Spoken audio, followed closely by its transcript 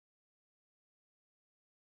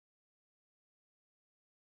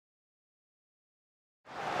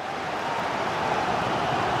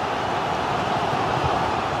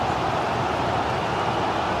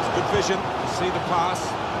the pass.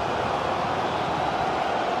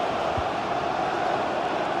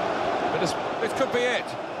 But this could be it.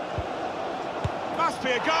 Must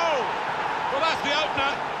be a goal. Well, that's the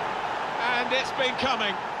opener, and it's been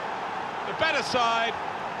coming. The better side,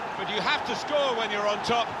 but you have to score when you're on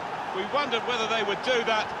top. We wondered whether they would do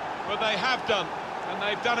that, but they have done, and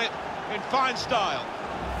they've done it in fine style.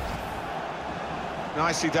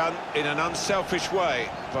 Nicely done in an unselfish way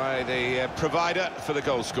by the provider for the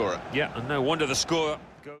goal scorer. Yeah, and no wonder the scorer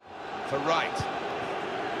for Wright.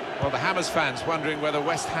 Well, the Hammers fans wondering whether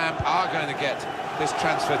West Ham are going to get this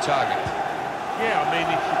transfer target. Yeah, I mean,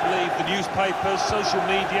 if you believe the newspapers, social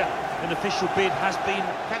media, an official bid has been...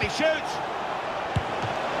 Can he shoot?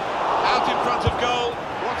 Out in front of goal.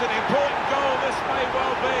 What an important goal this may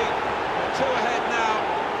well be. They're 2 ahead now,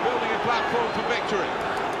 building a platform for victory.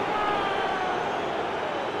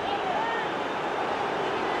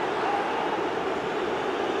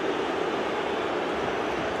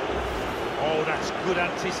 Oh, that's good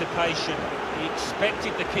anticipation. He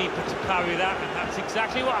expected the keeper to parry that, and that's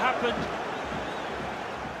exactly what happened.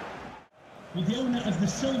 With the owner of the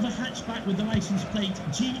silver hatchback with the licence plate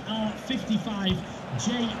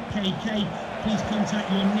GR55JKK, please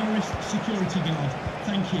contact your nearest security guard.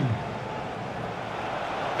 Thank you.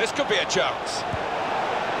 This could be a chance.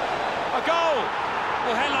 A goal!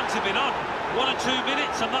 Well, how long's it been on? 1 or 2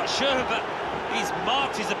 minutes, I'm not sure, but he's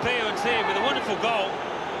marked his appearance here with a wonderful goal.